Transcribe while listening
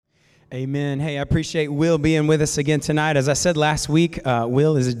Amen. Hey, I appreciate Will being with us again tonight. As I said last week,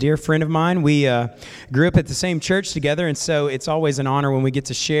 Will is a dear friend of mine. We grew up at the same church together, and so it's always an honor when we get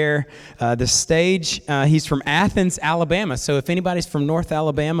to share the stage. He's from Athens, Alabama. So if anybody's from North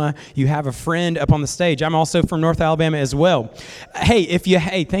Alabama, you have a friend up on the stage. I'm also from North Alabama as well. Hey,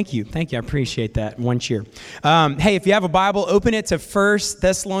 thank you. I appreciate that. One cheer. Hey, if you have a Bible, open it to 1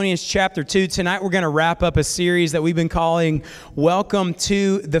 Thessalonians chapter 2. Tonight we're going to wrap up a series that we've been calling Welcome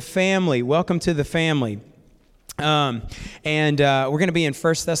to the Family. Welcome to the family. We're going to be in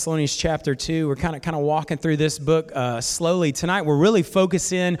 1 Thessalonians chapter 2. We're kind of walking through this book slowly. Tonight, we're really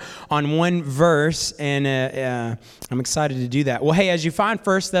focusing on one verse, and I'm excited to do that. Well, hey, as you find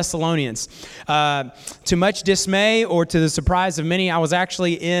 1 Thessalonians, to much dismay or to the surprise of many, I was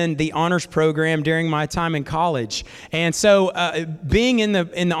actually in the honors program during my time in college. And so being in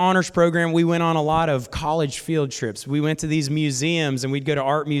the honors program, we went on a lot of college field trips. We went to these museums, and we'd go to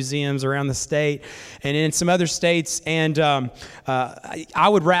art museums around the state and in some other states. And I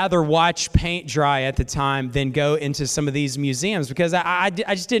would rather watch paint dry at the time than go into some of these museums because I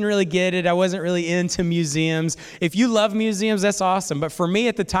just didn't really get it. I wasn't really into museums. If you love museums, that's awesome. But for me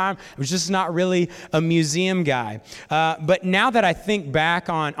at the time, I was just not really a museum guy. But now that I think back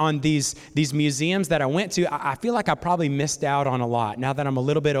on these museums that I went to, I feel like I probably missed out on a lot now that I'm a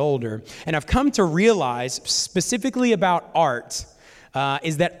little bit older. And I've come to realize specifically about art,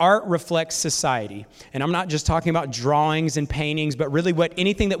 is that art reflects society. And I'm not just talking about drawings and paintings, but really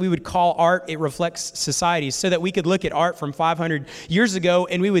anything that we would call art, it reflects society. So that we could look at art from 500 years ago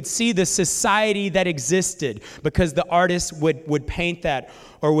and we would see the society that existed because the artist would paint that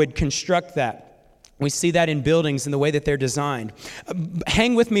or would construct that. We see that in buildings and the way that they're designed.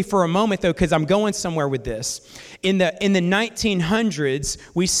 Hang with me for a moment, though, because I'm going somewhere with this. In the 1900s,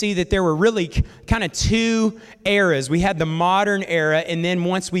 we see that there were really kind of two eras. We had the modern era, and then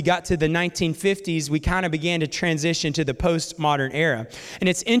once we got to the 1950s, we kind of began to transition to the postmodern era. And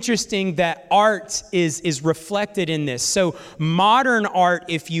it's interesting that art is reflected in this. So modern art,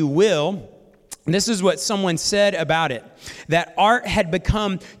 if you will, this is what someone said about it, that art had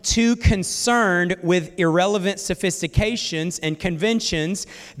become too concerned with irrelevant sophistications and conventions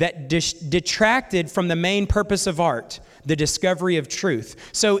that detracted from the main purpose of art, the discovery of truth.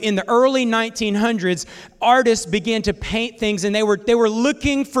 So in the early 1900s, artists began to paint things and they were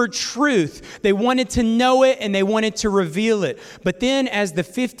looking for truth. They wanted to know it and they wanted to reveal it. But then as the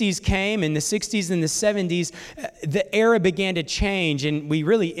 50s came and the 60s and the 70s, the era began to change and we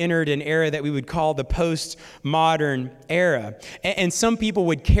really entered an era that we would call the postmodern era. And some people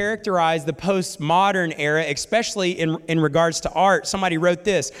would characterize the postmodern era, especially in regards to art. Somebody wrote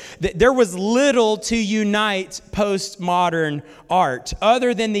this, that there was little to unite postmodern art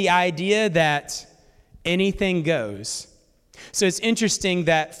other than the idea that anything goes. So it's interesting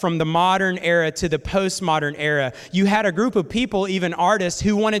that from the modern era to the postmodern era, you had a group of people, even artists,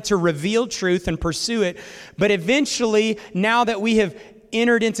 who wanted to reveal truth and pursue it. But eventually, now that we have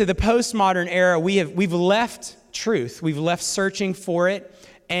entered into the postmodern era, we've left truth. We've left searching for it.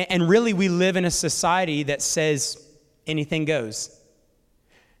 And really, we live in a society that says anything goes.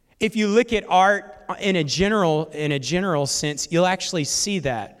 If you look at art in a general sense, you'll actually see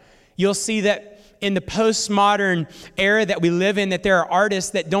that. You'll see that in the postmodern era that we live in, that there are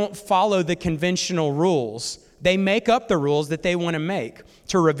artists that don't follow the conventional rules. They make up the rules that they want to make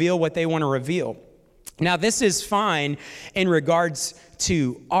to reveal what they want to reveal. Now, this is fine in regards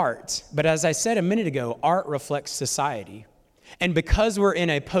to art, but as I said a minute ago, art reflects society. And because we're in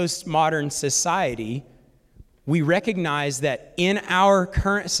a postmodern society, we recognize that in our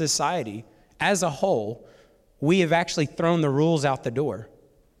current society, as a whole, we have actually thrown the rules out the door.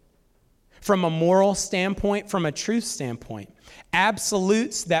 From a moral standpoint, from a truth standpoint,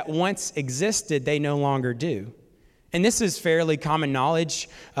 absolutes that once existed, they no longer do. And this is fairly common knowledge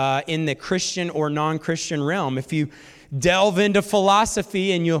in the Christian or non-Christian realm. If you delve into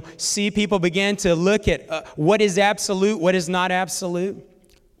philosophy and you'll see people begin to look at what is absolute, what is not absolute,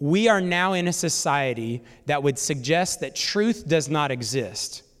 we are now in a society that would suggest that truth does not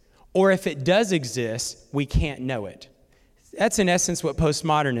exist. Or if it does exist, we can't know it. That's in essence what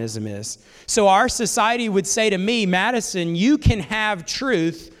postmodernism is. So our society would say to me, Madison, you can have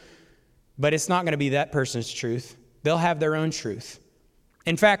truth, but it's not going to be that person's truth. They'll have their own truth.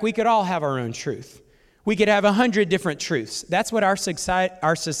 In fact, we could all have our own truth. We could have 100 different truths. That's what our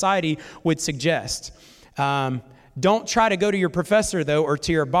society would suggest. Don't try to go to your professor, though, or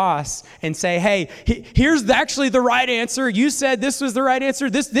to your boss and say, hey, here's actually the right answer. You said this was the right answer.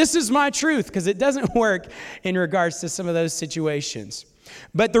 This is my truth, because it doesn't work in regards to some of those situations.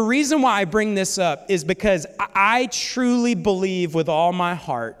 But the reason why I bring this up is because I truly believe with all my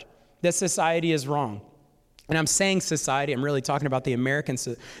heart that society is wrong. And I'm saying society, I'm really talking about the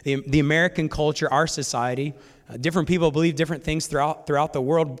American culture, our society. Different people believe different things throughout the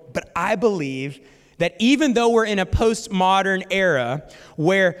world, but I believe that even though we're in a postmodern era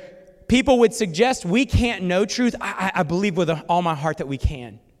where people would suggest we can't know truth, I believe with all my heart that we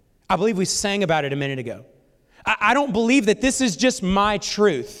can. I believe we sang about it a minute ago. I don't believe that this is just my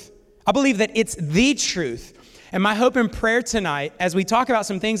truth. I believe that it's the truth. And my hope and prayer tonight, as we talk about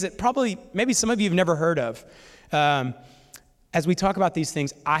some things that probably, maybe some of you have never heard of, as we talk about these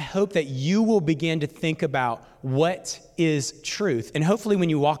things, I hope that you will begin to think about what is truth. And hopefully when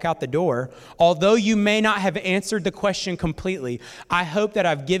you walk out the door, although you may not have answered the question completely, I hope that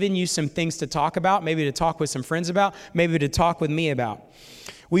I've given you some things to talk about, maybe to talk with some friends about, maybe to talk with me about.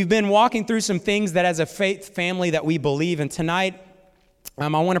 We've been walking through some things that as a faith family that we believe, and tonight I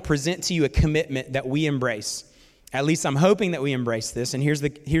want to present to you a commitment that we embrace. At least I'm hoping that we embrace this, and here's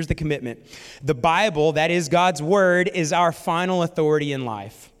the commitment. The Bible, that is God's Word, is our final authority in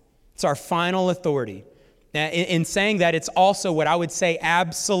life. It's our final authority. Now, in saying that, it's also what I would say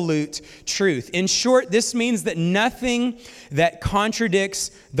absolute truth. In short, this means that nothing that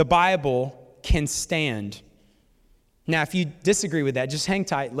contradicts the Bible can stand. Now, if you disagree with that, just hang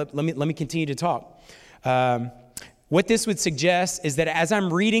tight. Let me continue to talk. What this would suggest is that as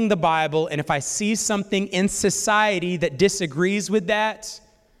I'm reading the Bible, and if I see something in society that disagrees with that,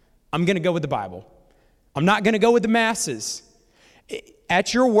 I'm going to go with the Bible. I'm not going to go with the masses.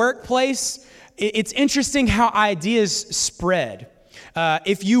 At your workplace, it's interesting how ideas spread.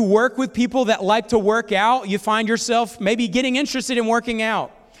 If you work with people that like to work out, you find yourself maybe getting interested in working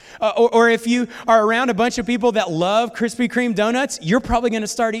out. Or if you are around a bunch of people that love Krispy Kreme donuts, you're probably going to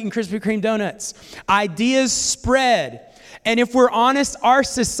start eating Krispy Kreme donuts. Ideas spread. And if we're honest, our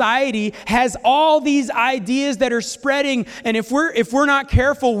society has all these ideas that are spreading. And if we're not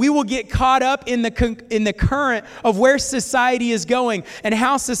careful, we will get caught up in the current of where society is going and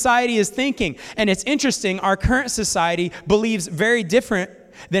how society is thinking. And it's interesting, our current society believes very different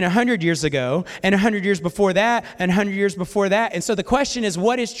than 100 years ago, and 100 years before that, and 100 years before that. And so the question is,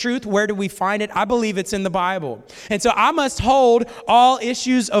 what is truth? Where do we find it? I believe it's in the Bible. And so I must hold all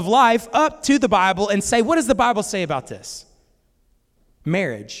issues of life up to the Bible and say, what does the Bible say about this?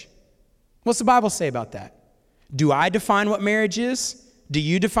 Marriage. What's the Bible say about that? Do I define what marriage is? Do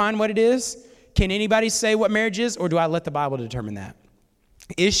you define what it is? Can anybody say what marriage is, or do I let the Bible determine that?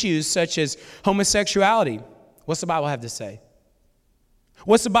 Issues such as homosexuality. What's the Bible have to say?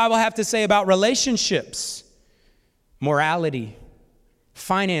 What's the Bible have to say about relationships, morality,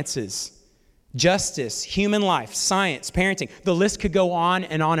 finances, justice, human life, science, parenting? The list could go on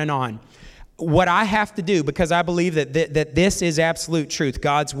and on and on. What I have to do, because I believe that this is absolute truth,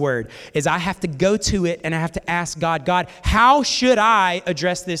 God's Word, is I have to go to it and I have to ask God, how should I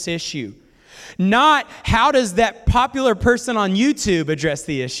address this issue? Not how does that popular person on YouTube address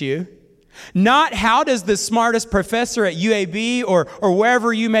the issue? Not how does the smartest professor at UAB or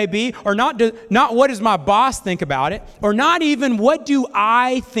wherever you may be, or not what does my boss think about it, or not even what do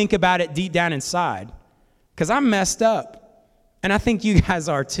I think about it deep down inside, because I'm messed up, and I think you guys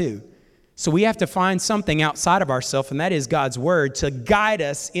are too. So we have to find something outside of ourselves, and that is God's Word to guide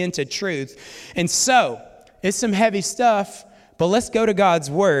us into truth. And so it's some heavy stuff, but let's go to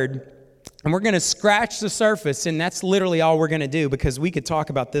God's Word. And we're going to scratch the surface, and that's literally all we're going to do, because we could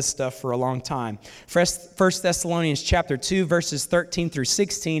talk about this stuff for a long time. 1 Thessalonians chapter 2, verses 13 through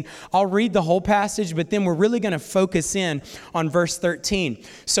 16. I'll read the whole passage, but then we're really going to focus in on verse 13.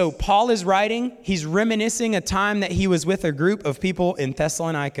 So Paul is writing. He's reminiscing a time that he was with a group of people in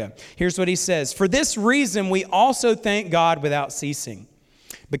Thessalonica. Here's what he says. For this reason, we also thank God without ceasing,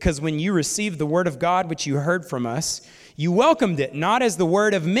 because when you received the word of God, which you heard from us, you welcomed it, not as the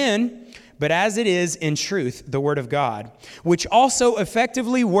word of men, but as it is in truth, the word of God, which also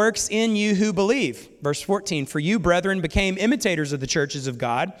effectively works in you who believe. Verse 14, for you, brethren, became imitators of the churches of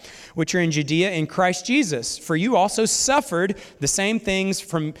God, which are in Judea in Christ Jesus. For you also suffered the same things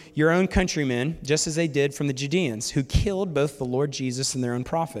from your own countrymen, just as they did from the Judeans, who killed both the Lord Jesus and their own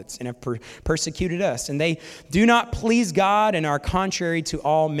prophets, and have persecuted us. And they do not please God and are contrary to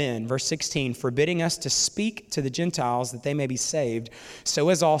all men. Verse 16, forbidding us to speak to the Gentiles that they may be saved, so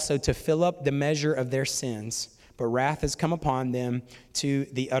as also to fill up the measure of their sins. But wrath has come upon them to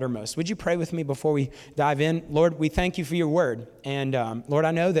the uttermost. Would you pray with me before we dive in? Lord, we thank you for your word. And Lord,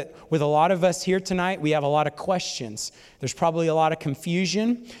 I know that with a lot of us here tonight, we have a lot of questions. There's probably a lot of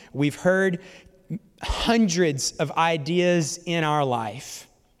confusion. We've heard hundreds of ideas in our life.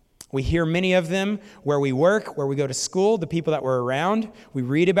 We hear many of them where we work, where we go to school, the people that we're around. We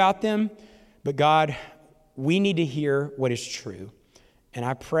read about them. But God, we need to hear what is true. And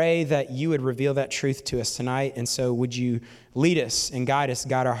I pray that you would reveal that truth to us tonight. And so would you lead us and guide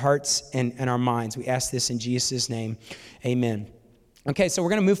our hearts and our minds. We ask this in Jesus' name. Amen. Okay, so we're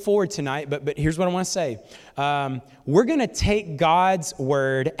going to move forward tonight, but here's what I want to say. We're going to take God's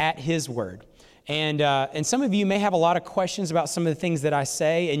word at his word. And some of you may have a lot of questions about some of the things that I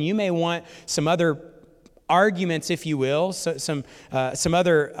say, and you may want some other arguments, if you will, so some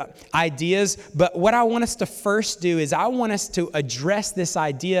other ideas. But what I want us to first do is I want us to address this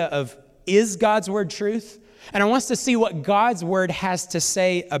idea of, is God's word truth? And I want us to see what God's word has to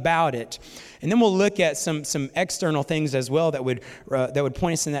say about it. And then we'll look at some external things as well that would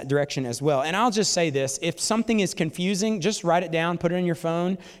point us in that direction as well. And I'll just say this: if something is confusing, just write it down, put it on your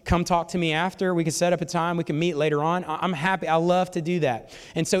phone, come talk to me after. We can set up a time, we can meet later on. I'm happy, I love to do that.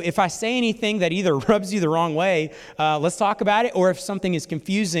 And so if I say anything that either rubs you the wrong way, let's talk about it. Or if something is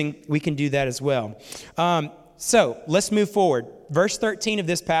confusing, we can do that as well. So let's move forward. Verse 13 of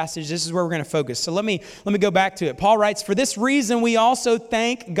this passage, this is where we're going to focus. So let me go back to it. Paul writes, "For this reason we also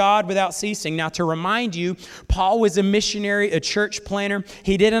thank God without ceasing." Now, to remind you, Paul was a missionary, a church planner.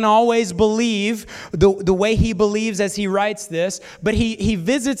 He didn't always believe the way he believes as he writes this, but he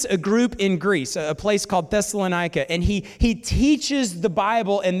visits a group in Greece, a place called Thessalonica, and he teaches the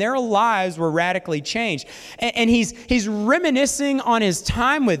Bible, and their lives were radically changed. And he's reminiscing on his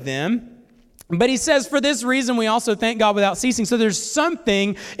time with them. But he says, for this reason, we also thank God without ceasing. So there's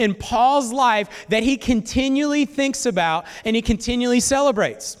something in Paul's life that he continually thinks about and he continually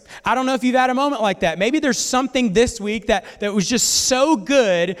celebrates. I don't know if you've had a moment like that. Maybe there's something this week that was just so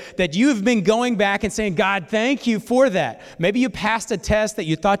good that you've been going back and saying, God, thank you for that. Maybe you passed a test that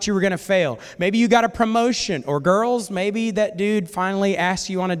you thought you were going to fail. Maybe you got a promotion. Or girls, maybe that dude finally asked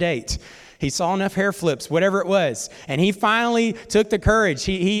you on a date. He saw enough hair flips, whatever it was. And he finally took the courage.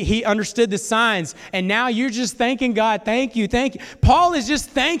 He understood the signs. And now you're just thanking God. Thank you, thank you. Paul is just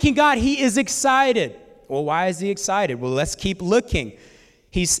thanking God. He is excited. Well, why is he excited? Well, let's keep looking.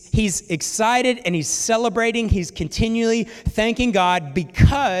 He's excited and he's celebrating. He's continually thanking God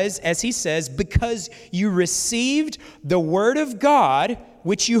because, as he says, because you received the word of God,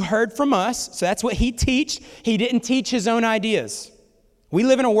 which you heard from us. So that's what he taught. He didn't teach his own ideas. We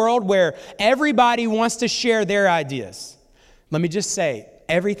live in a world where everybody wants to share their ideas. Let me just say,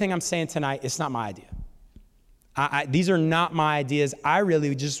 everything I'm saying tonight, it's not my idea. These are not my ideas. I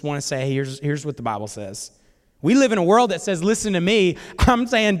really just want to say, hey, here's what the Bible says. We live in a world that says, listen to me. I'm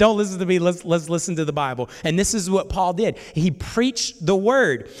saying, don't listen to me. Let's listen to the Bible. And this is what Paul did. He preached the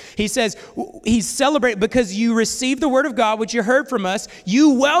word. He says, he celebrated because you received the word of God, which you heard from us.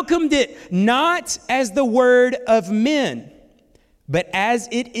 You welcomed it, not as the word of men, but as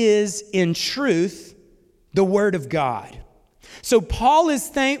it is in truth, the word of God. So Paul is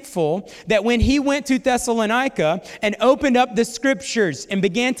thankful that when he went to Thessalonica and opened up the scriptures and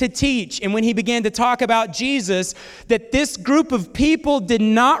began to teach, and when he began to talk about Jesus, that this group of people did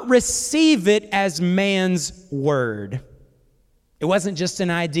not receive it as man's word. It wasn't just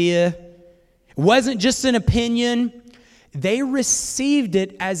an idea. It wasn't just an opinion. They received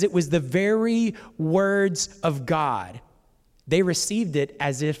it as it was the very words of God. They received it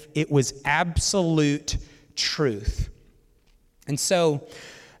as if it was absolute truth. And so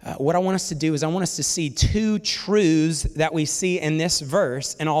what I want us to do is I want us to see two truths that we see in this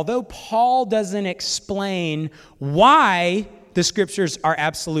verse. And although Paul doesn't explain why the scriptures are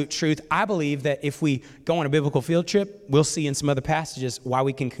absolute truth, I believe that if we go on a biblical field trip, we'll see in some other passages why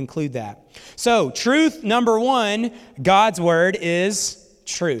we can conclude that. So truth number one, God's word is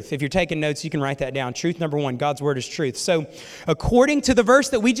truth. If you're taking notes, you can write that down. Truth number one, God's word is truth. So according to the verse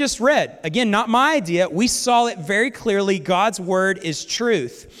that we just read, again, not my idea, we saw it very clearly. God's word is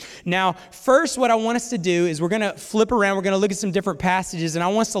truth. Now, first, what I want us to do is we're going to flip around. We're going to look at some different passages, and I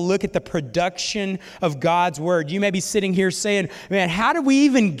want us to look at the production of God's word. You may be sitting here saying, man, how did we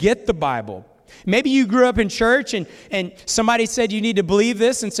even get the Bible? Maybe you grew up in church and somebody said you need to believe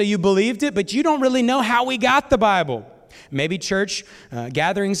this, and so you believed it, but you don't really know how we got the Bible. Maybe church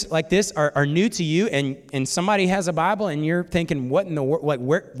gatherings like this are new to you, and somebody has a Bible, and you're thinking, what in the world? Like,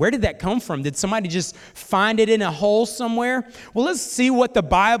 where did that come from? Did somebody just find it in a hole somewhere? Well, let's see what the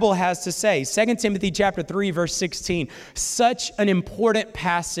Bible has to say. 2 Timothy chapter 3, verse 16. Such an important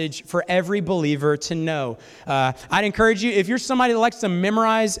passage for every believer to know. I'd encourage you, if you're somebody that likes to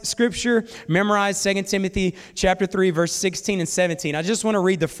memorize Scripture, memorize 2 Timothy chapter 3, verse 16 and 17. I just want to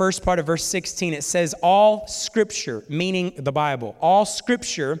read the first part of verse 16. It says, all Scripture, meaning the Bible. All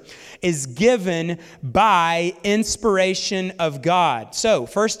Scripture is given by inspiration of God. So,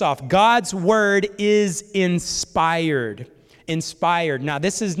 first off, God's word is inspired. Inspired. Now,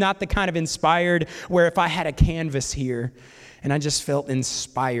 this is not the kind of inspired where if I had a canvas here And I just felt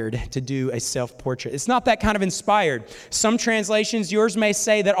inspired to do a self-portrait. It's not that kind of inspired. Some translations, yours may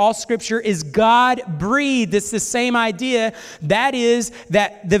say that all Scripture is God-breathed. It's the same idea. That is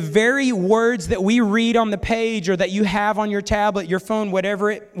that the very words that we read on the page or that you have on your tablet, your phone, whatever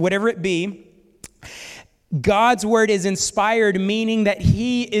it be, God's Word is inspired, meaning that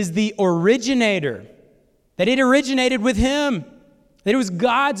He is the originator, that it originated with Him. That it was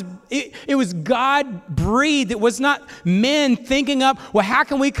God breathed. It was not men thinking up, well, how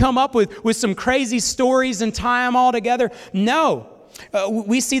can we come up with some crazy stories and tie them all together? No.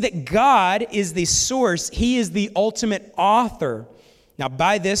 We see that God is the source. He is the ultimate author. Now,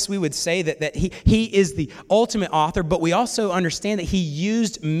 by this, we would say that he is the ultimate author, but we also understand that He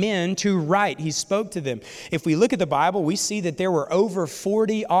used men to write. He spoke to them. If we look at the Bible, we see that there were over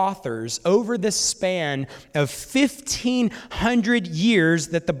 40 authors over the span of 1,500 years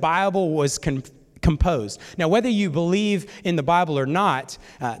that the Bible was composed. Now, whether you believe in the Bible or not,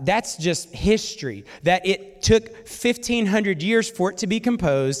 that's just history. That it took 1,500 years for it to be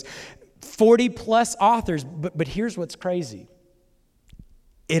composed, 40 plus authors. But here's what's crazy.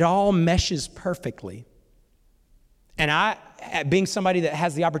 It all meshes perfectly. And I, being somebody that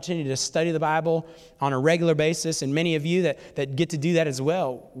has the opportunity to study the Bible on a regular basis, and many of you that get to do that as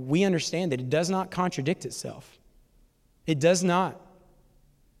well, we understand that it does not contradict itself. It does not.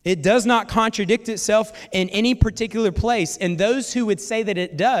 It does not contradict itself in any particular place. And those who would say that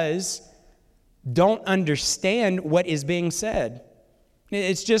it does don't understand what is being said.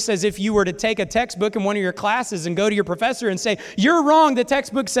 It's just as if you were to take a textbook in one of your classes and go to your professor and say, you're wrong, the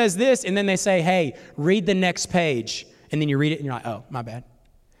textbook says this. And then they say, hey, read the next page. And then you read it and you're like, oh, my bad.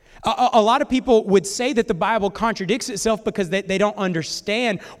 A lot of people would say that the Bible contradicts itself because they don't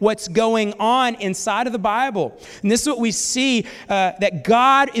understand what's going on inside of the Bible. And this is what we see, that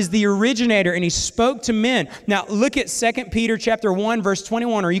God is the originator and He spoke to men. Now, look at 2 Peter chapter 1, verse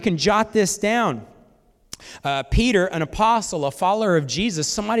 21, or you can jot this down. Peter, an apostle, a follower of Jesus,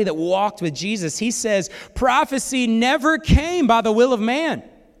 somebody that walked with Jesus, he says, prophecy never came by the will of man.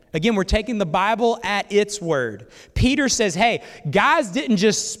 Again, we're taking the Bible at its word. Peter says, hey, guys didn't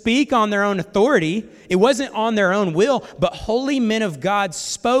just speak on their own authority. It wasn't on their own will, but holy men of God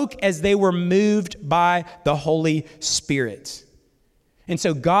spoke as they were moved by the Holy Spirit. And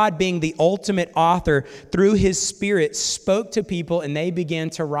so God, being the ultimate author, through His Spirit, spoke to people and they began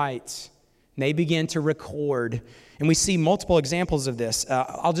to write. They began to record. And we see multiple examples of this.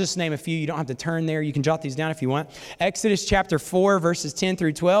 I'll just name a few. You don't have to turn there. You can jot these down if you want. Exodus chapter 4, verses 10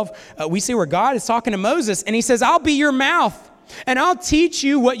 through 12. We see where God is talking to Moses, and He says, I'll be your mouth, and I'll teach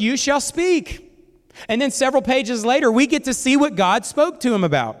you what you shall speak. And then several pages later, we get to see what God spoke to him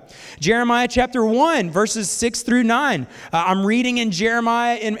about. Jeremiah chapter 1, verses 6 through 9. I'm reading in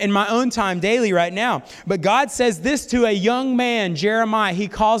Jeremiah in my own time daily right now. But God says this to a young man, Jeremiah. He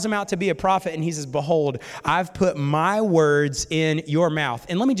calls him out to be a prophet, and He says, behold, I've put my words in your mouth.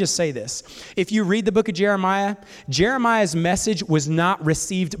 And let me just say this. If you read the book of Jeremiah, Jeremiah's message was not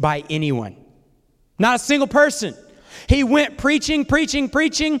received by anyone. Not a single person. He went preaching,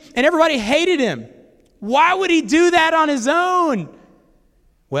 and everybody hated him. Why would he do that on his own?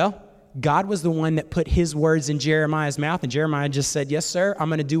 Well, God was the one that put His words in Jeremiah's mouth, and Jeremiah just said, yes, sir, I'm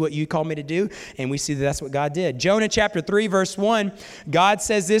going to do what you called me to do. And we see that that's what God did. Jonah chapter 3, verse 1, God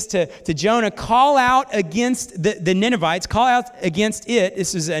says this to Jonah, call out against the Ninevites, call out against it,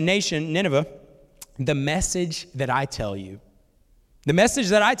 this is a nation, Nineveh, the message that I tell you. The message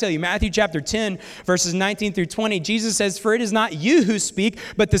that I tell you, Matthew chapter 10, verses 19 through 20, Jesus says, for it is not you who speak,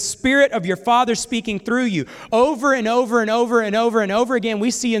 but the Spirit of your Father speaking through you. Over and over and over and over and over again, we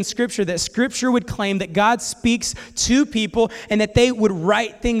see in Scripture that Scripture would claim that God speaks to people and that they would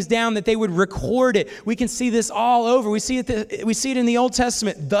write things down, that they would record it. We can see this all over. We see it in the Old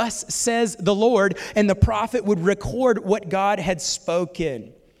Testament. Thus says the Lord, and the prophet would record what God had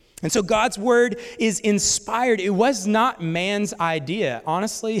spoken. And so God's word is inspired. It was not man's idea.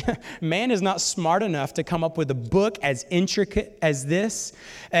 Honestly, man is not smart enough to come up with a book as intricate as this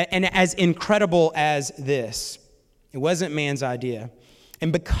and as incredible as this. It wasn't man's idea.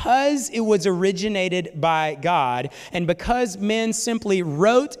 And because it was originated by God, and because men simply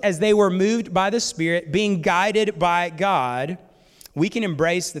wrote as they were moved by the Spirit, being guided by God, we can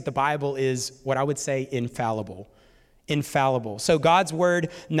embrace that the Bible is what I would say infallible. Infallible. So God's word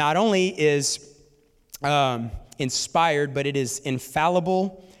not only is inspired, but it is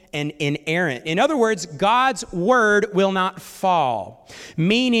infallible and inerrant. In other words, God's word will not fall,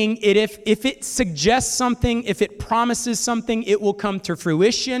 meaning if it suggests something, if it promises something, it will come to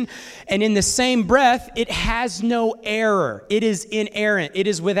fruition. And in the same breath, it has no error. It is inerrant. It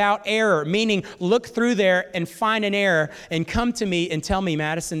is without error, meaning look through there and find an error and come to me and tell me,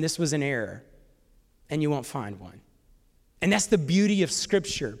 Madison, this was an error. And you won't find one. And that's the beauty of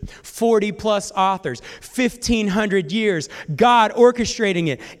Scripture. 40 plus authors, 1,500 years, God orchestrating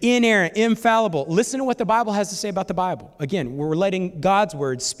it, inerrant, infallible. Listen to what the Bible has to say about the Bible. Again, we're letting God's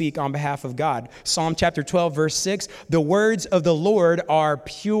words speak on behalf of God. Psalm chapter 12, verse 6, the words of the Lord are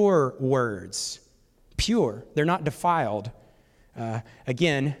pure words. Pure. They're not defiled.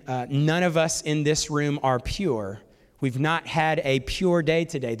 None of us in this room are pure. We've not had a pure day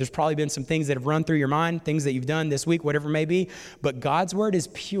today. There's probably been some things that have run through your mind, things that you've done this week, whatever it may be. But God's word is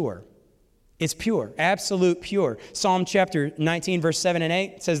pure. It's pure, absolute pure. Psalm chapter 19, verse 7 and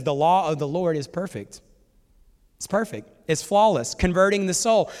 8 says, the law of the Lord is perfect. It's perfect. It's flawless, converting the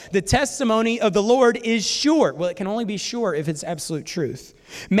soul. The testimony of the Lord is sure. Well, it can only be sure if it's absolute truth.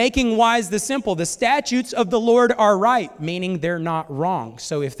 Making wise the simple. The statutes of the Lord are right, meaning they're not wrong.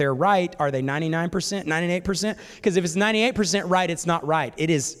 So if they're right, are they 99%, 98%? Because if it's 98% right, it's not right. It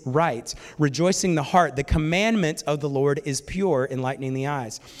is right. Rejoicing the heart. The commandment of the Lord is pure, enlightening the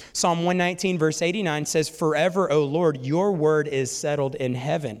eyes. Psalm 119, verse 89 says, forever, O Lord, your word is settled in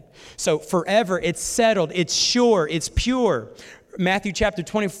heaven. So forever, it's settled, it's sure, it's pure. Matthew chapter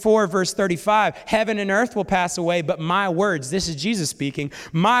 24, verse 35, heaven and earth will pass away, but my words, this is Jesus speaking,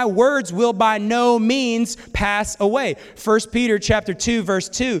 my words will by no means pass away. 1 Peter chapter 2, verse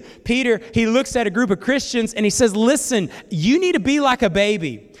 2, Peter, he looks at a group of Christians and he says, listen, you need to be like a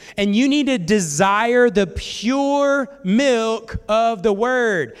baby. And you need to desire the pure milk of the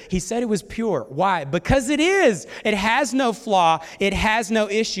word. He said it was pure. Why? Because it is. It has no flaw. It has no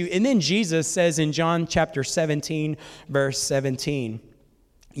issue. And then Jesus says in John chapter 17, verse 17,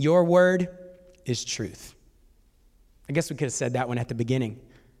 your word is truth. I guess we could have said that one at the beginning.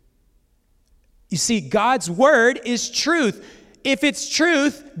 You see, God's word is truth. If it's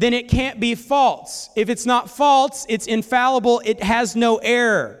truth, then it can't be false. If it's not false, it's infallible. It has no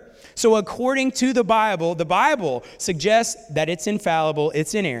error. So according to the Bible suggests that it's infallible,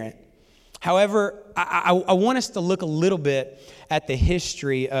 it's inerrant. However, I want us to look a little bit at the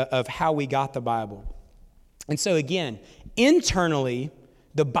history of how we got the Bible. And so again, internally,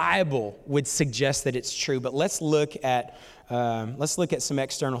 the Bible would suggest that it's true, but let's look at some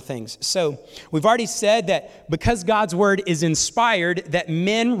external things. So we've already said that because God's word is inspired, that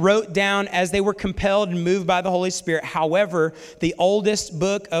men wrote down as they were compelled and moved by the Holy Spirit. However, the oldest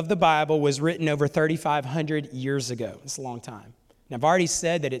book of the Bible was written over 3,500 years ago. It's a long time. And I've already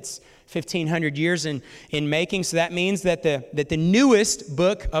said that it's 1,500 years in making, so that means that the newest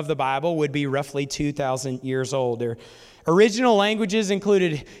book of the Bible would be roughly 2,000 years old. Their original languages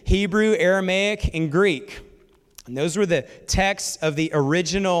included Hebrew, Aramaic, and Greek. And those were the texts of the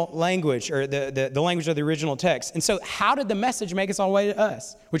original language, or the language of the original text. And so how did the message make its all the way to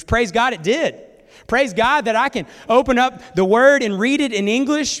us? Which, praise God, it did. Praise God that I can open up the word and read it in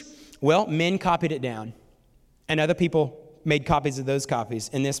English. Well, men copied it down. And other people made copies of those copies.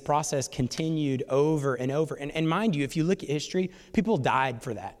 And this process continued over and over. And mind you, if you look at history, people died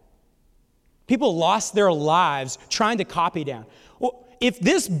for that. People lost their lives trying to copy down. Well, if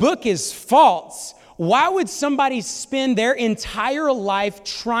this book is false, why would somebody spend their entire life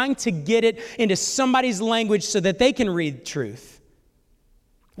trying to get it into somebody's language so that they can read truth?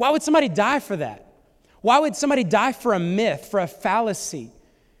 Why would somebody die for that? Why would somebody die for a myth, for a fallacy?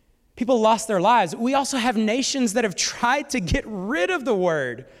 People lost their lives. We also have nations that have tried to get rid of the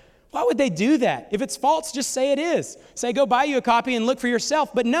word. Why would they do that? If it's false, just say it is. Say, go buy you a copy and look for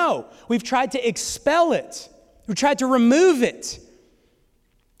yourself. But no, we've tried to expel it. We've tried to remove it.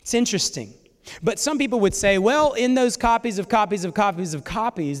 It's interesting. But some people would say, well, in those copies of copies of copies of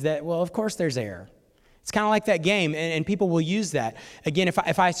copies, that, well, of course there's error. It's kind of like that game, and people will use that. Again,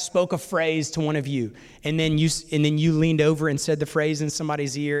 if I spoke a phrase to one of you, and then you leaned over and said the phrase in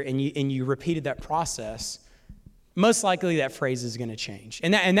somebody's ear, and you repeated that process, most likely that phrase is going to change.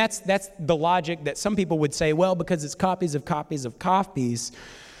 And that's the logic that some people would say, well, because it's copies of copies of copies,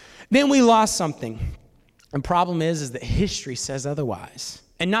 then we lost something. And problem is that history says otherwise.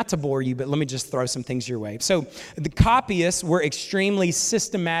 And not to bore you, but let me just throw some things your way. So the copyists were extremely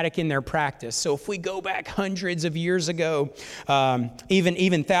systematic in their practice. So if we go back hundreds of years ago,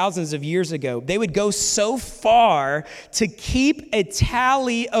 even thousands of years ago, they would go so far to keep a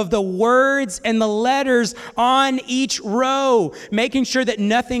tally of the words and the letters on each row, making sure that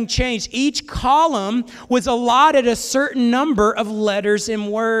nothing changed. Each column was allotted a certain number of letters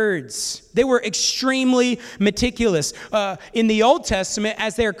and words. They were extremely meticulous. In the Old Testament,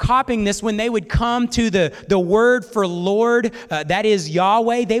 as they're copying this, when they would come to the word for Lord, that is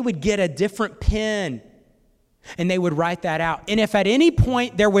Yahweh, they would get a different pen and they would write that out. And if at any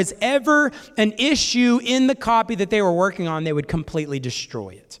point there was ever an issue in the copy that they were working on, they would completely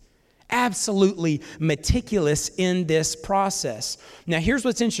destroy it. Absolutely meticulous in this process. Now, here's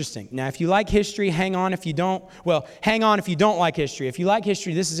what's interesting. Now, if you like history, hang on. If you don't, well, hang on if you don't like history. If you like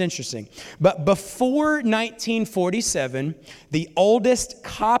history, this is interesting. But before 1947, the oldest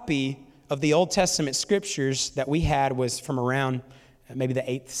copy of the Old Testament scriptures that we had was from around maybe the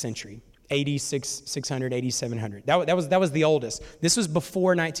 8th century, AD 600, AD 700. That was the oldest. This was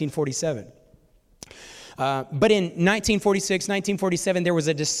before 1947. But in 1946, 1947, there was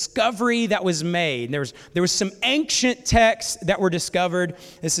a discovery that was made. There was some ancient texts that were discovered.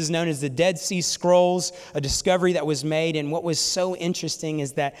 This is known as the Dead Sea Scrolls, a discovery that was made. And what was so interesting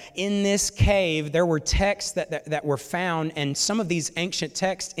is that in this cave, there were texts that were found, and some of these ancient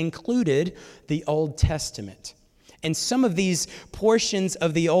texts included the Old Testament. And some of these portions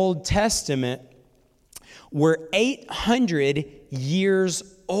of the Old Testament were 800 years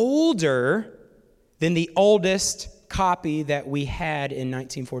older than the oldest copy that we had in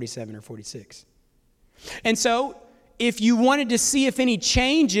 1947 or 46. And so, if you wanted to see if any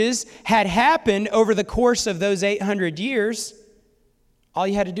changes had happened over the course of those 800 years, all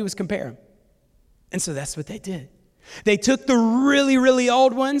you had to do was compare them. And so that's what they did. They took the really, really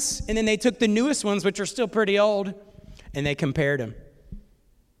old ones, and then they took the newest ones, which are still pretty old, and they compared them.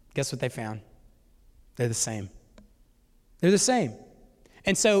 Guess what they found? They're the same. They're the same.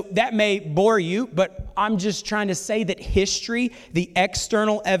 And so that may bore you, but I'm just trying to say that history, the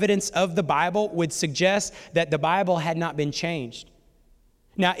external evidence of the Bible, would suggest that the Bible had not been changed.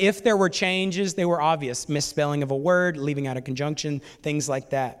 Now, if there were changes, they were obvious. Misspelling of a word, leaving out a conjunction, things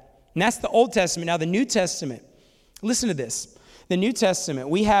like that. And that's the Old Testament. Now, the New Testament, listen to this. The New Testament,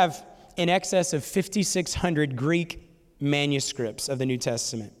 we have in excess of 5,600 Greek manuscripts of the New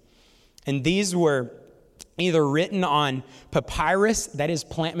Testament. And these were either written on papyrus, that is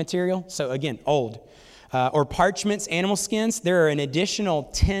plant material, so again, old, or parchments, animal skins. There are an additional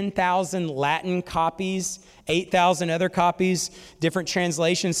 10,000 Latin copies, 8,000 other copies, different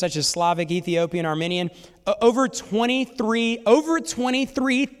translations such as Slavic, Ethiopian, Armenian, over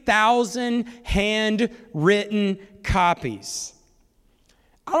 23,000 handwritten copies.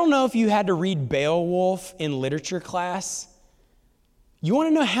 I don't know if you had to read Beowulf in literature class. You want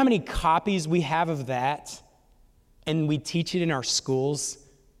to know how many copies we have of that? And we teach it in our schools?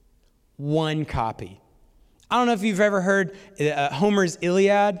 1 copy. I don't know if you've ever heard Homer's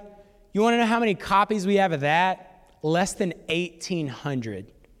Iliad. You want to know how many copies we have of that? Less than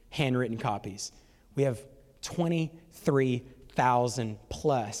 1,800 handwritten copies. We have 23,000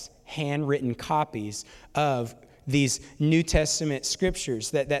 plus handwritten copies of these New Testament scriptures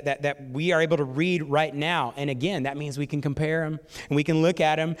that we are able to read right now. And again, that means we can compare them and we can look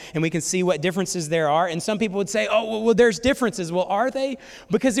at them and we can see what differences there are. And some people would say, oh, well, there's differences. Well, are they?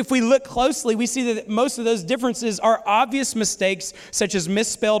 Because if we look closely, we see that most of those differences are obvious mistakes, such as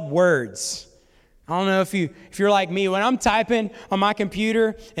misspelled words. I don't know if you're like me. When I'm typing on my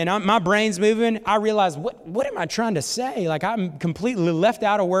computer and my brain's moving, I realize, what am I trying to say? Like, I'm completely left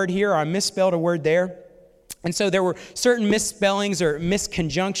out a word here, or I misspelled a word there. And so there were certain misspellings or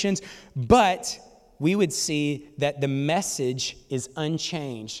misconjunctions, but we would see that the message is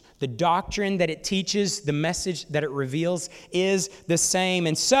unchanged. The doctrine that it teaches, the message that it reveals is the same.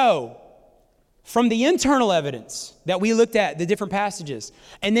 And so, from the internal evidence that we looked at, the different passages,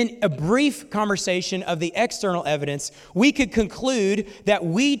 and then a brief conversation of the external evidence, we could conclude that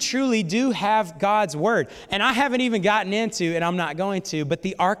we truly do have God's word. And I haven't even gotten into, and I'm not going to, but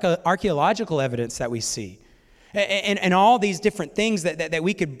the archaeological evidence that we see. And all these different things that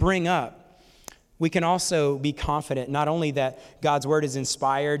we could bring up. We can also be confident not only that God's word is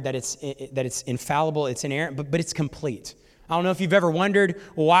inspired, that it's infallible, it's inerrant, but it's complete. I don't know if you've ever wondered,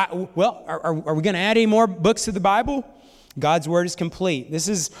 why? Well, are we going to add any more books to the Bible? God's word is complete. This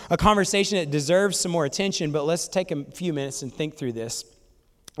is a conversation that deserves some more attention, but let's take a few minutes and think through this.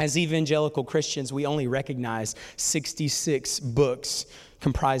 As evangelical Christians, we only recognize 66 books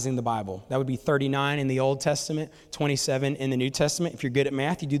comprising the Bible. That would be 39 in the Old Testament, 27 in the New Testament. If you're good at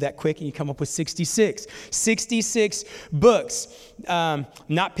math, you do that quick and you come up with 66. 66 books.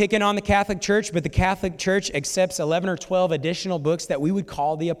 Not picking on the Catholic Church, but the Catholic Church accepts 11 or 12 additional books that we would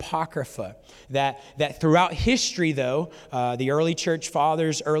call the Apocrypha. That throughout history, though, the early church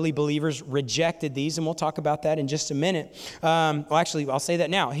fathers, early believers rejected these, and we'll talk about that in just a minute. Actually, I'll say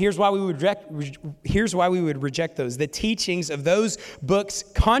that now. Here's why we would reject those. The teachings of those books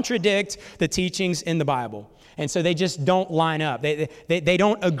contradict the teachings in the Bible. And so they just don't line up. They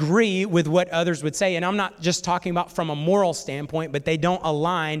don't agree with what others would say. And I'm not just talking about from a moral standpoint, but they don't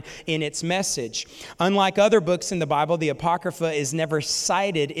align in its message. Unlike other books in the Bible, the Apocrypha is never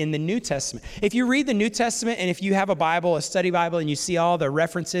cited in the New Testament. If you read the New Testament, and if you have a Bible, a study Bible, and you see all the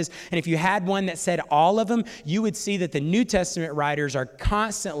references, and if you had one that said all of them, you would see that the New Testament writers are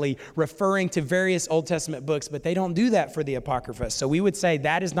constantly referring to various Old Testament books, but they don't do that for the Apocrypha. So we would say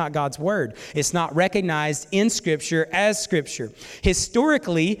that is not God's word. It's not recognized in Scripture as Scripture.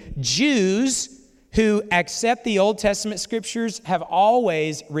 Historically, Jews who accept the Old Testament Scriptures have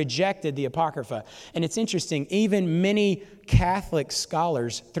always rejected the Apocrypha. And it's interesting, even many Catholic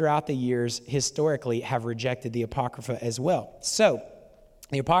scholars throughout the years historically have rejected the Apocrypha as well. So,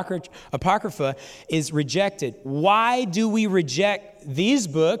 the Apocrypha is rejected. Why do we reject these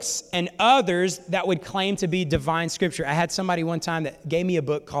books and others that would claim to be divine Scripture? I had somebody one time that gave me a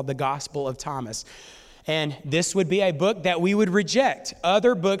book called The Gospel of Thomas. And this would be a book that we would reject.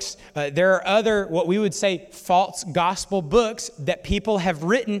 Other books, there are other, what we would say, false gospel books that people have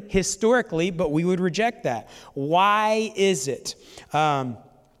written historically, but we would reject that. Why is it?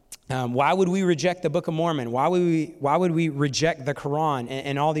 Why would we reject the Book of Mormon? Why would we reject the Quran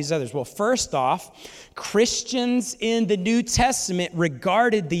and all these others? Well, first off, Christians in the New Testament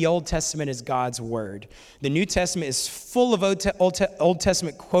regarded the Old Testament as God's word. The New Testament is full of Old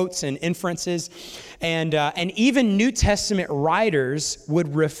Testament quotes and inferences, and even New Testament writers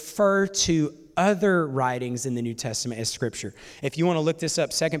would refer to other writings in the New Testament as Scripture. If you want to look this up,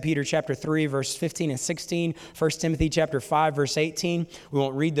 2 Peter chapter 3, verse 15 and 16, 1 Timothy chapter 5, verse 18. We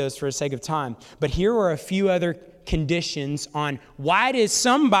won't read those for the sake of time. But here are a few other conditions on why did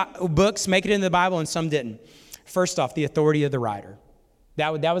some books make it into the Bible and some didn't. First off, the authority of the writer.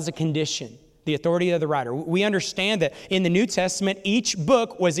 That was a condition. The authority of the writer. We understand that in the New Testament, each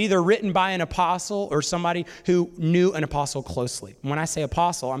book was either written by an apostle or somebody who knew an apostle closely. When I say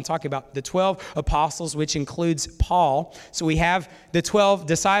apostle, I'm talking about the 12 apostles, which includes Paul. So we have the 12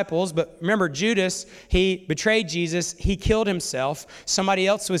 disciples, but remember Judas, he betrayed Jesus, he killed himself. Somebody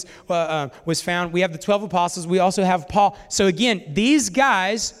else was found. We have the 12 apostles. We also have Paul. So again, these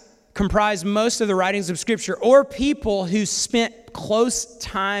guys comprise most of the writings of Scripture, or people who spent close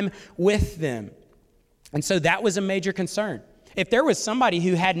time with them. And so that was a major concern. If there was somebody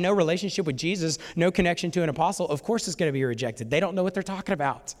who had no relationship with Jesus, no connection to an apostle, of course it's going to be rejected. They don't know what they're talking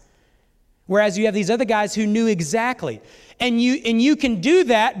about. Whereas you have these other guys who knew exactly. And you can do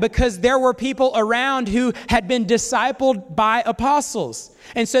that because there were people around who had been discipled by apostles.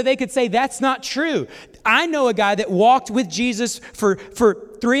 And so they could say, that's not true. I know a guy that walked with Jesus for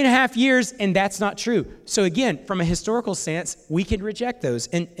 3.5 years, and that's not true. So again, from a historical sense, we can reject those.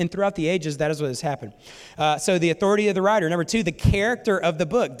 And throughout the ages, that is what has happened. So the authority of the writer. Number 2, the character of the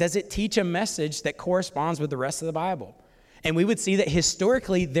book. Does it teach a message that corresponds with the rest of the Bible? And we would see that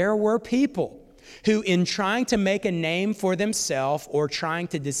historically, there were people who, in trying to make a name for themselves or trying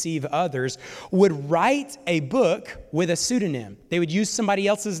to deceive others, would write a book with a pseudonym. They would use somebody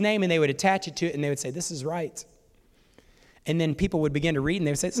else's name and they would attach it to it and they would say, this is right. And then people would begin to read and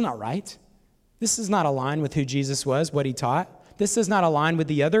they would say, this is not right. This is not aligned with who Jesus was, what he taught. This does not align with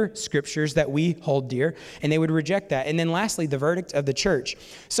the other scriptures that we hold dear, and they would reject that. And then lastly, the verdict of the church.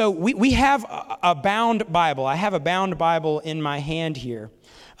 So we have a bound Bible. I have a bound Bible in my hand here.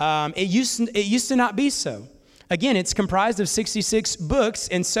 It used to not be so. Again, it's comprised of 66 books,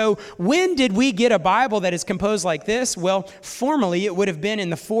 and so when did we get a Bible that is composed like this? Well, formally, it would have been in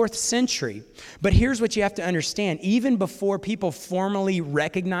the 4th century. But here's what you have to understand. Even before people formally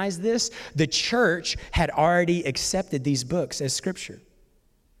recognized this, the church had already accepted these books as Scripture.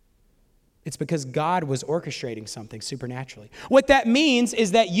 It's because God was orchestrating something supernaturally. What that means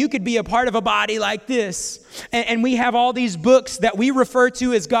is that you could be a part of a body like this, and we have all these books that we refer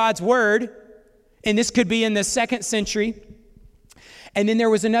to as God's Word. And this could be in the 2nd century. And then there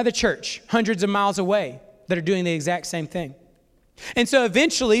was another church hundreds of miles away that are doing the exact same thing. And so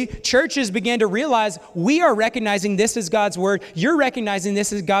eventually, churches began to realize we are recognizing this as God's word. You're recognizing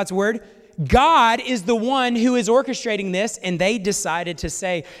this as God's word. God is the one who is orchestrating this. And they decided to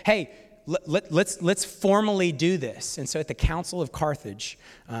say, hey, let's formally do this. And so at the Council of Carthage,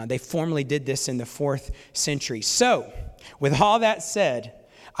 they formally did this in the 4th century. So with all that said,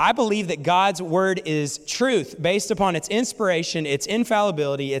 I believe that God's word is truth based upon its inspiration, its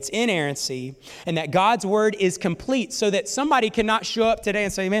infallibility, its inerrancy, and that God's word is complete so that somebody cannot show up today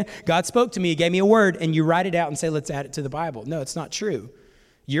and say, man, God spoke to me, he gave me a word, and you write it out and say, let's add it to the Bible. No, it's not true.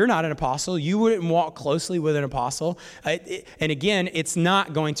 You're not an apostle. You wouldn't walk closely with an apostle. And again, it's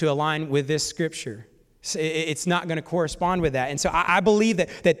not going to align with this scripture. It's not going to correspond with that. And so I believe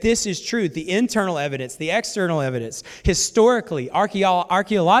that this is true. The internal evidence, the external evidence, historically,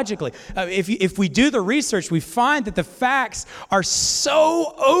 archaeologically. If we do the research, we find that the facts are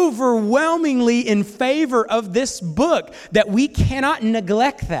so overwhelmingly in favor of this book that we cannot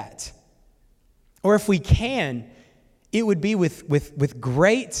neglect that. Or if we can, it would be with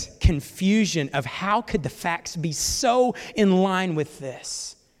great confusion of how could the facts be so in line with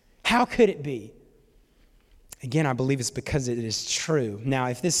this? How could it be? Again, I believe it's because it is true. Now,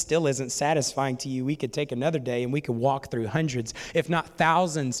 if this still isn't satisfying to you, we could take another day and we could walk through hundreds, if not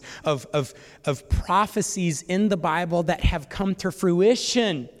thousands, of prophecies in the Bible that have come to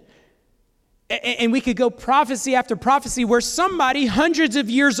fruition. And we could go prophecy after prophecy where somebody hundreds of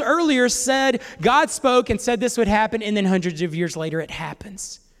years earlier said, God spoke and said this would happen, and then hundreds of years later it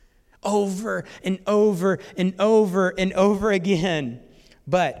happens. Over and over and over and over again.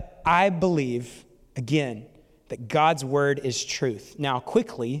 But I believe, again, that God's word is truth. Now,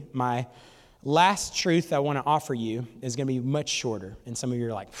 quickly, my last truth I want to offer you is going to be much shorter. And some of you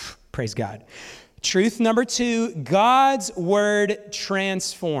are like, praise God. Truth number 2, God's word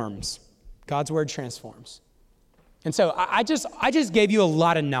transforms. God's word transforms. And so I just gave you a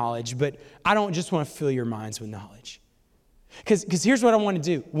lot of knowledge, but I don't just want to fill your minds with knowledge. Because here's what I want to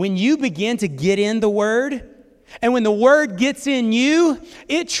do. When you begin to get in the word, and when the word gets in you,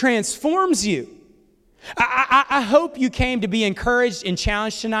 it transforms you. I hope you came to be encouraged and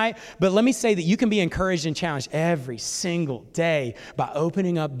challenged tonight, but let me say that you can be encouraged and challenged every single day by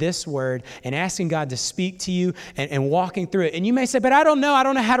opening up this word and asking God to speak to you and walking through it. And you may say, but I don't know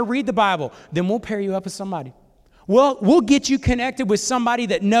how to read the Bible. Then we'll pair you up with somebody. We'll get you connected with somebody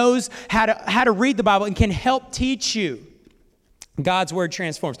that knows how to read the Bible and can help teach you. God's word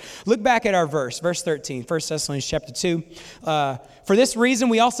transforms. Look back at our verse 13, 1 Thessalonians chapter 2. For this reason,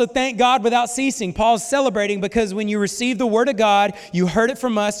 we also thank God without ceasing. Paul's celebrating because when you received the word of God, you heard it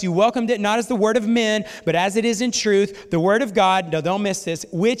from us. You welcomed it not as the word of men, but as it is in truth, the word of God, no, don't miss this,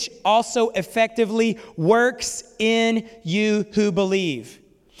 which also effectively works in you who believe.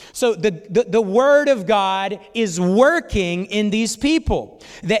 So the word of God is working in these people.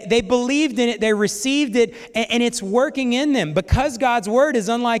 They believed in it, they received it, and it's working in them. Because God's word is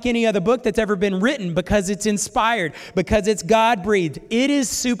unlike any other book that's ever been written, because it's inspired, because it's God-breathed. It is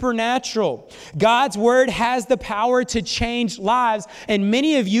supernatural. God's word has the power to change lives, and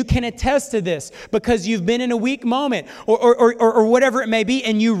many of you can attest to this because you've been in a weak moment or whatever it may be,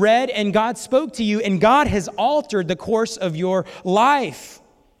 and you read and God spoke to you, and God has altered the course of your life.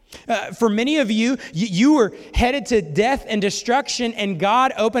 For many of you, you were headed to death and destruction, and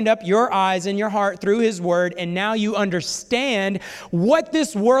God opened up your eyes and your heart through His Word, and now you understand what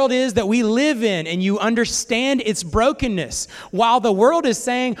this world is that we live in, and you understand its brokenness. While the world is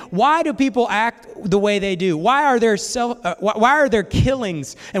saying, why do people act the way they do? Why are there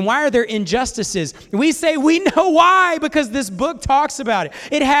killings, and why are there injustices? We say, we know why, because this book talks about it.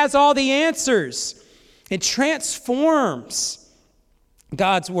 It has all the answers. It transforms.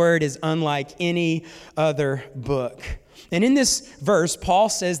 God's word is unlike any other book. And in this verse, Paul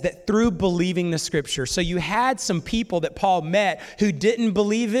says that through believing the scripture. So you had some people that Paul met who didn't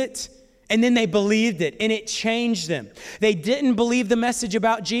believe it, and then they believed it, and it changed them. They didn't believe the message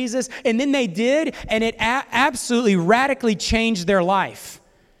about Jesus, and then they did, and it absolutely radically changed their life.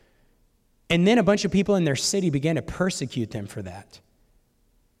 And then a bunch of people in their city began to persecute them for that.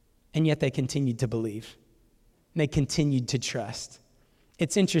 And yet they continued to believe. And they continued to trust.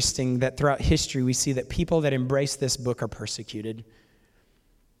 It's interesting that throughout history, we see that people that embrace this book are persecuted.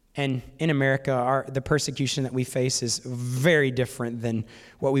 And in America, the persecution that we face is very different than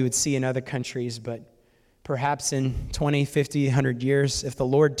what we would see in other countries. But perhaps in 20, 50, 100 years, if the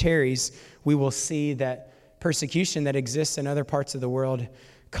Lord tarries, we will see that persecution that exists in other parts of the world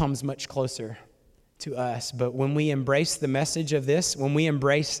comes much closer to us. But when we embrace the message of this, when we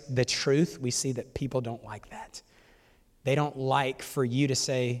embrace the truth, we see that people don't like that. They don't like for you to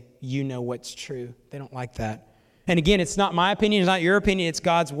say, you know what's true. They don't like that. And again, it's not my opinion, it's not your opinion, it's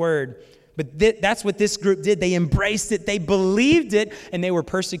God's word. But that's what this group did. They embraced it, they believed it, and they were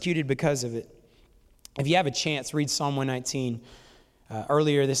persecuted because of it. If you have a chance, read Psalm 119.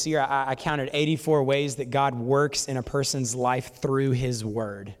 Earlier this year, I counted 84 ways that God works in a person's life through his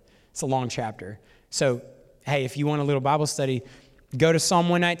word. It's a long chapter. So, hey, if you want a little Bible study, go to Psalm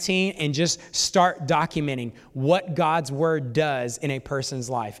 119 and just start documenting what God's word does in a person's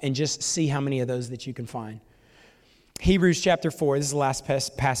life and just see how many of those that you can find. Hebrews chapter 4, this is the last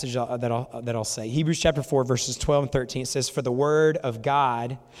passage that I'll say. Hebrews chapter 4, verses 12 and 13, it says, "For the word of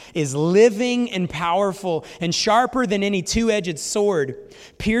God is living and powerful and sharper than any two-edged sword,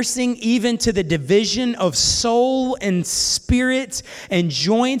 piercing even to the division of soul and spirit and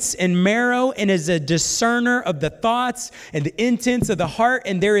joints and marrow, and is a discerner of the thoughts and the intents of the heart.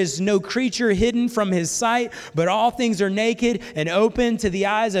 And there is no creature hidden from his sight, but all things are naked and open to the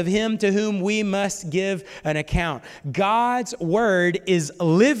eyes of him to whom we must give an account." God's word is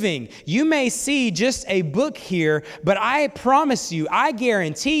living. You may see just a book here, but I promise you, I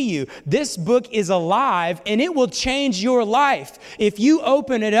guarantee you, this book is alive and it will change your life. If you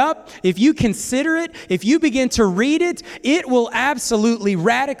open it up, if you consider it, if you begin to read it, it will absolutely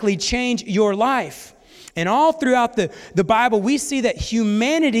radically change your life. And all throughout the Bible, we see that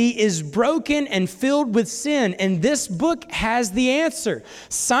humanity is broken and filled with sin. And this book has the answer.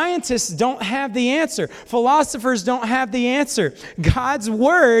 Scientists don't have the answer. Philosophers don't have the answer. God's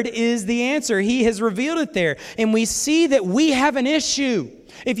word is the answer. He has revealed it there. And we see that we have an issue.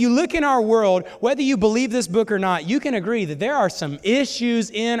 If you look in our world, whether you believe this book or not, you can agree that there are some issues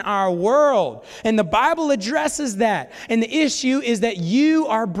in our world. And the Bible addresses that. And the issue is that you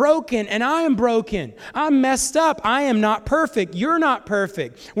are broken and I am broken. I'm messed up. I am not perfect. You're not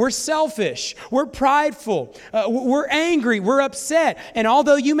perfect. We're selfish. We're prideful. We're angry. We're upset. And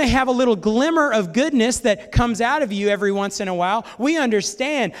although you may have a little glimmer of goodness that comes out of you every once in a while, we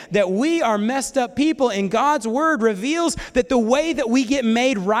understand that we are messed up people, and God's word reveals that the way that we get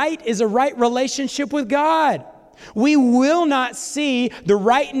made right is a right relationship with God. We will not see the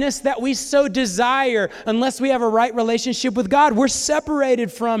rightness that we so desire unless we have a right relationship with God. We're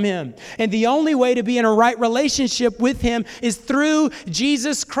separated from him. And the only way to be in a right relationship with him is through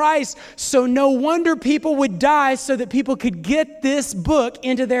Jesus Christ. So no wonder people would die so that people could get this book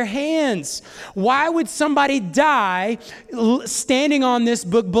into their hands. Why would somebody die standing on this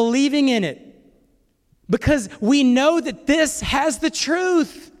book, believing in it? Because we know that this has the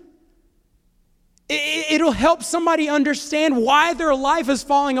truth. It'll help somebody understand why their life is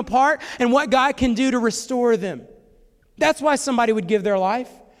falling apart and what God can do to restore them. That's why somebody would give their life.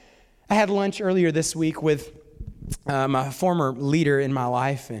 I had lunch earlier this week with my former leader in my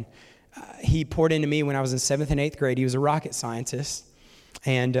life, and he poured into me when I was in 7th and 8th grade. He was a rocket scientist,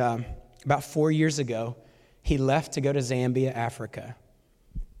 and about 4 years ago, he left to go to Zambia, Africa,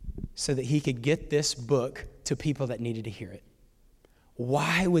 so that he could get this book to people that needed to hear it.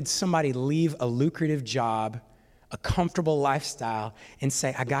 Why would somebody leave a lucrative job, a comfortable lifestyle, and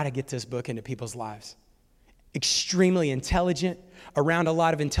say, I got to get this book into people's lives? Extremely intelligent, around a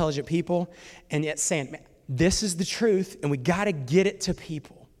lot of intelligent people, and yet saying, man, this is the truth, and we got to get it to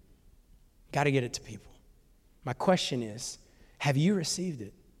people. Got to get it to people. My question is, have you received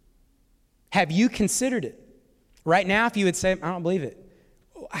it? Have you considered it? Right now, if you would say, I don't believe it,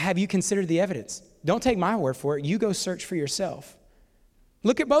 have you considered the evidence? Don't take my word for it. You go search for yourself.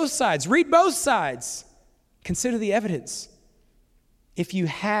 Look at both sides. Read both sides. Consider the evidence. If you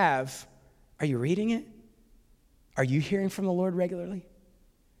have, are you reading it? Are you hearing from the Lord regularly?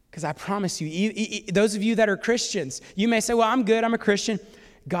 Because I promise you, those of you that are Christians, you may say, well, I'm good. I'm a Christian.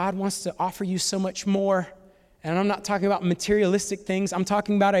 God wants to offer you so much more. And I'm not talking about materialistic things. I'm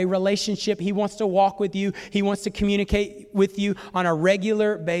talking about a relationship. He wants to walk with you. He wants to communicate with you on a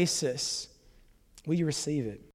regular basis. Will you receive it?